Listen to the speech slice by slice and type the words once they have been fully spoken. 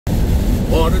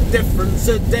What a difference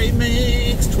a day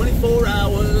makes, 24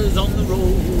 hours on the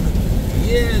road.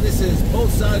 Yeah, this is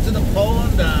both sides of the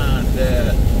pond, and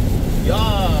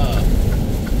yeah,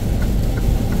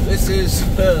 this is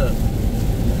a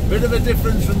bit of a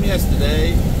difference from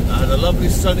yesterday. I had a lovely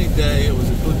sunny day. It was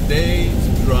a good day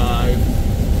to drive.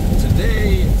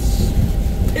 Today it's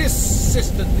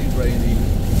persistently rainy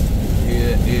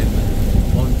here in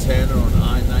Montana on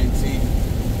I-90.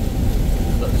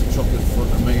 I've got this truck in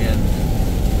front of me and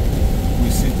we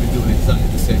seem to be doing exactly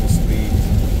the same speed.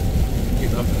 I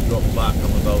keep having to drop back. I'm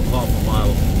about half a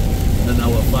mile an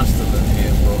hour faster than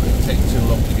him, but it'll take too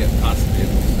long to get past him,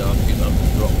 so I keep having to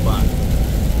drop back.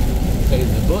 Pain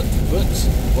in the butt, but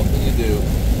what can you do?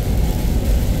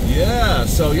 Yeah,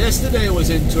 so yesterday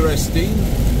was interesting.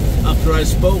 After I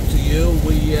spoke to you,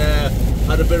 we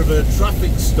had a bit of a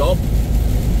traffic stop.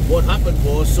 What happened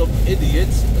was some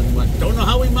idiot, and I don't know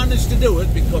how he managed to do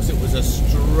it because it was a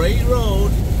straight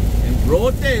road in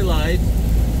broad daylight,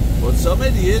 but some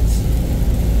idiot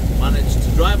managed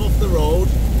to drive off the road,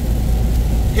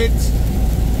 hit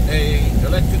a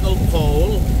electrical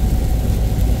pole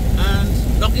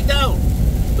and knock it down.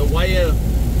 The wire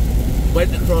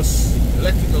went across,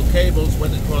 electrical cables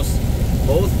went across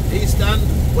both east and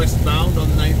westbound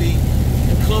on 90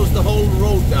 and closed the whole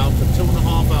road down for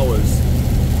 2.5 hours.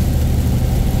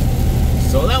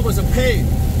 So that was a pain.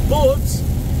 But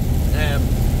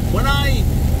when I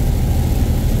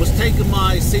was taking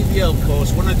my CDL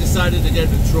course, when I decided to get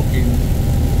into trucking,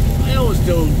 I always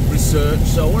do research.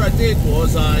 So what I did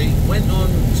was I went on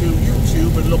to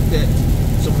YouTube and looked at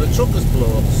some of the truckers'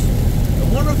 blogs.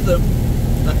 And one of them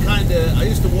that I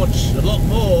used to watch a lot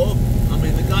more, I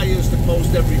mean, the guy used to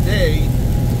post every day,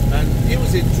 and he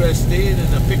was interesting,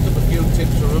 and I picked up a few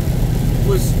tips from him,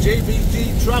 was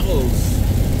JVG Travels.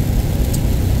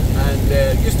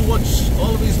 And used to watch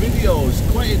all of his videos,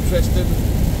 quite interesting.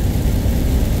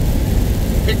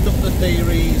 Picked up the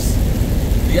theories,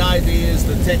 the ideas,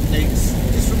 the techniques,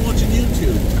 just from watching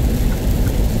YouTube.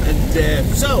 And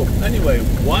so, anyway,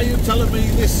 why are you telling me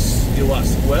this, you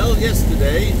ask? Well,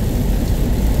 yesterday,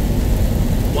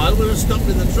 while we were stopped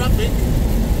in the traffic,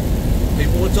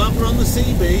 people were talking on the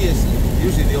CB. It's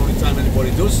usually the only time anybody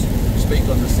does speak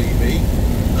on the CB.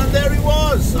 And there he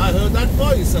was. I heard that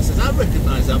voice. I said, I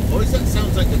recognise that voice. That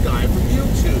sounds like the guy from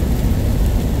YouTube.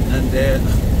 And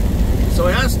so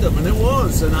I asked him, and it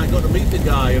was. And I got to meet the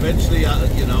guy. Eventually, I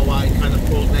kind of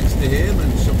pulled next to him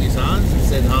and shook his hands and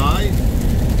said hi.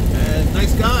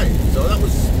 Nice guy. So that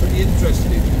was pretty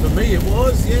interesting. For me, it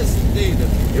was, yes, indeed.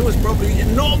 It was probably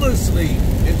enormously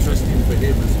interesting for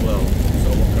him as well. So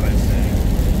what can I say?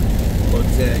 But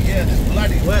yeah, this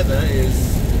bloody weather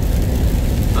is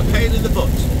a pain in the butt.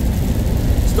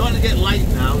 It's starting to get light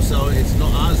now, so it's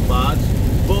not as bad,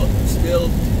 but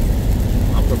still,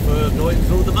 I prefer going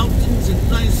through the mountains in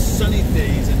nice sunny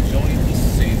days, enjoying the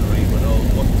scenery. But oh,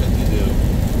 what can you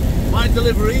do? My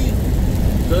delivery,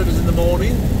 third is in the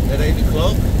morning at 8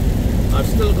 o'clock. I've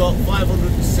still got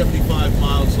 575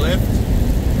 miles left.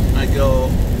 I go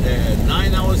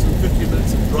 9 hours and 50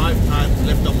 minutes of drive time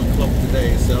left on the clock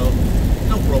today, so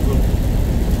no problem.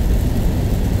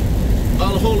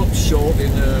 I'll hold up short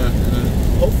in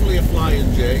hopefully a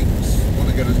Flying J. I want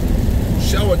to get a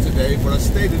shower today, but I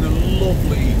stayed in a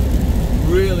lovely,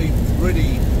 really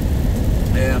pretty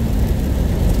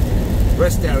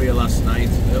rest area last night.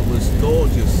 It was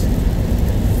gorgeous,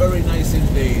 very nice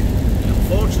indeed.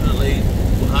 Unfortunately,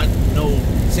 we had no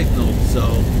signal,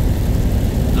 so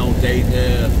no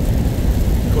data.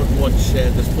 Couldn't watch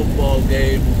this football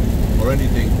game or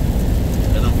anything.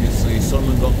 And obviously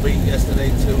Sunderland got beat yesterday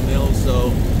 2-0, so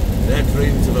their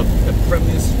dreams of a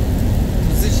Premier's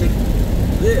position,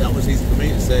 that was easy for me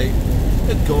to say,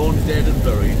 had gone dead and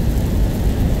buried.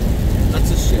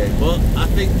 That's a shame, but I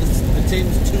think the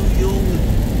team's too young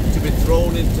to be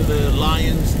thrown into the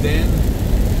Lions' den.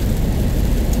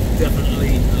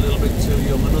 Definitely a little bit too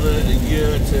young. Another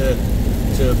year to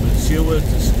mature,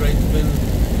 to strengthen,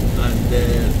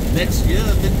 and next year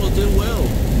I think we'll do well.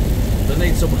 They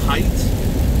need some height,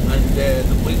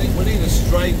 and we need a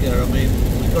striker. I mean,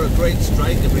 we've got a great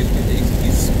striker, but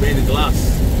he's made of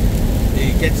glass.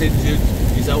 He gets injured,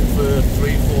 he's out for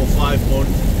 3, 4, 5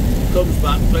 months, comes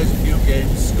back, plays a few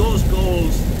games, scores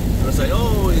goals, and I say,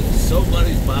 oh, he's so glad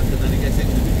he's back, and then he gets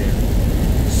injured again.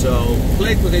 So,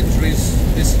 played with injuries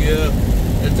this year,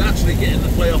 and actually getting the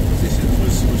playoff positions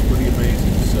was pretty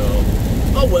amazing. So,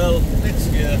 oh well, next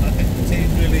year I think the team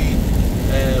really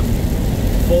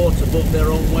fought above their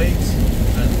own weight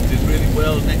and did really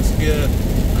well. Next year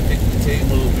I think the team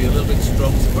will be a little bit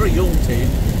strong. It's a very young team,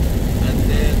 and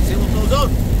see what goes on.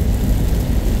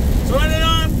 So anyway,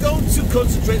 I'm going to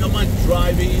concentrate on my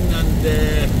driving, and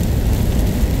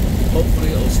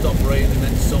hopefully it'll stop raining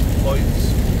at some point.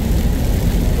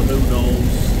 But who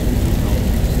knows? Who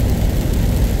knows?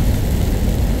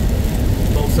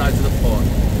 Both sides of the pond.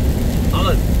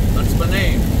 Alan, that's my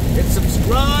name. Hit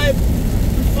subscribe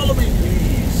and follow me,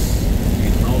 please.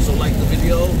 You can also like the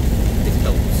video. It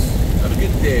helps. Have a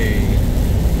good day.